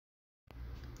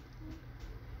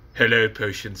Hello,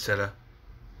 potion seller.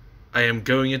 I am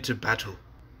going into battle,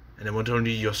 and I want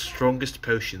only your strongest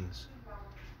potions.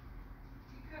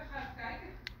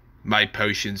 My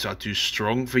potions are too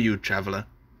strong for you, traveler.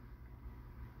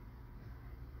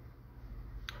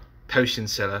 Potion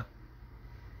seller,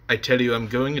 I tell you I'm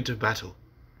going into battle,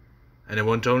 and I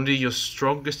want only your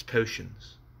strongest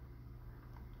potions.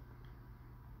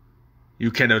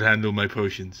 You cannot handle my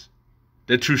potions.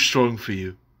 They're too strong for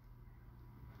you.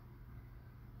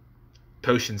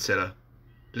 Potion seller,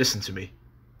 listen to me.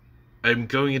 I am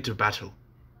going into battle,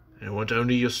 and I want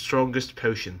only your strongest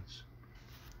potions.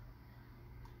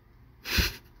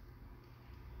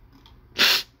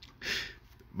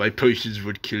 My potions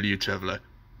would kill you, traveler.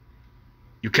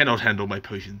 You cannot handle my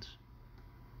potions.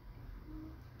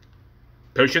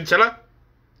 Potion seller,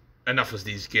 enough of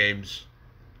these games.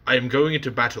 I am going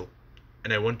into battle,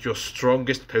 and I want your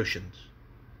strongest potions.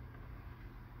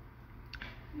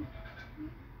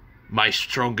 My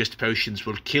strongest potions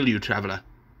will kill you, traveler.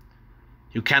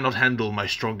 You cannot handle my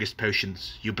strongest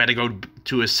potions. You better go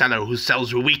to a seller who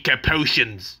sells weaker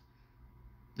potions.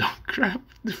 Oh crap,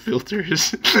 de filter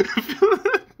is...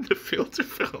 de filter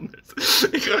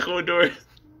verandert. Ik ga gewoon door.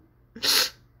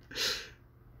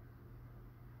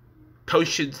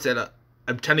 Potion seller,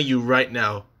 I'm telling you right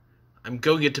now. I'm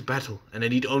going into battle, and I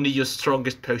need only your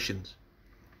strongest potions.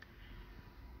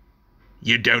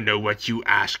 You don't know what you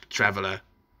ask, traveler.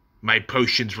 My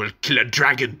potions will kill a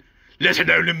dragon, let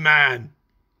alone a man.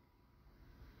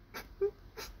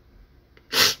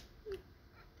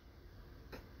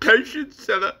 Potion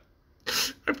seller,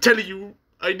 I'm telling you,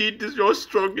 I need your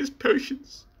strongest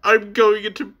potions. I'm going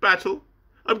into battle.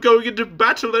 I'm going into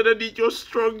battle and I need your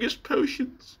strongest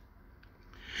potions.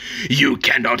 You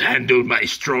cannot handle my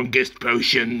strongest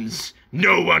potions.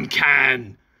 No one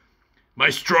can.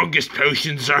 My strongest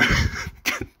potions are...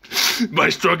 my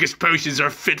strongest potions are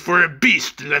fit for a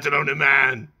beast, let alone a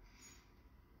man.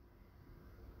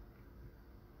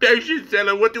 Potion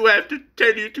seller, what do I have to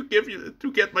tell you to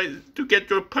get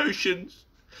your potions?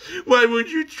 Why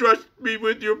would you trust me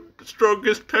with your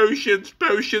strongest potions?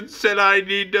 Potion seller, I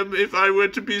need them if I were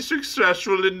to be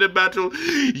successful in the battle.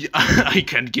 I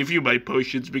can't give you my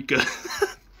potions because...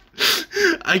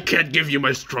 I can't give you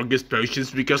my strongest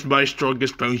potions because my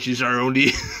strongest potions are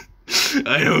only...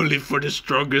 are only for the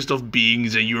strongest of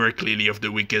beings and you are clearly of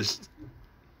the weakest.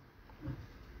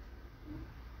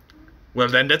 Well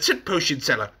then, that's it, potion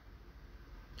seller.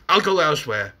 I'll go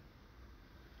elsewhere.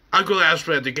 I'll go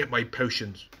elsewhere to get my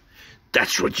potions.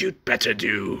 That's what you'd better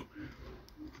do.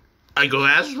 I go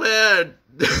elsewhere.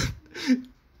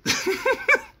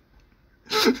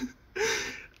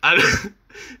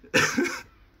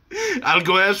 I'll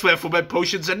go elsewhere for my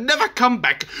potions and never come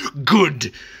back.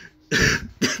 Good.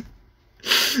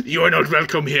 You are not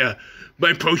welcome here.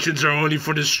 My potions are only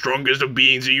for the strongest of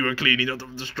beings, and you are clearly not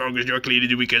the strongest, you are clearly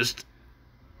the weakest.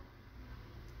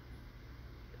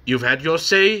 You've had your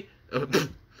say.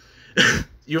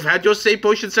 You've had your say,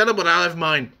 potion seller, but I'll have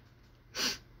mine.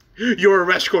 You're a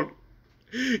rascal.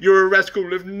 You're a rascal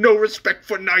with no respect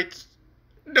for knights.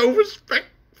 No respect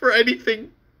for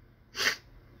anything.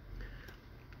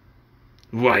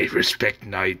 Why respect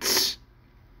knights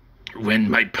when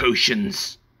my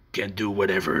potions can do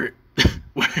whatever,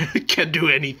 can do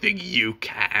anything you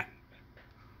can?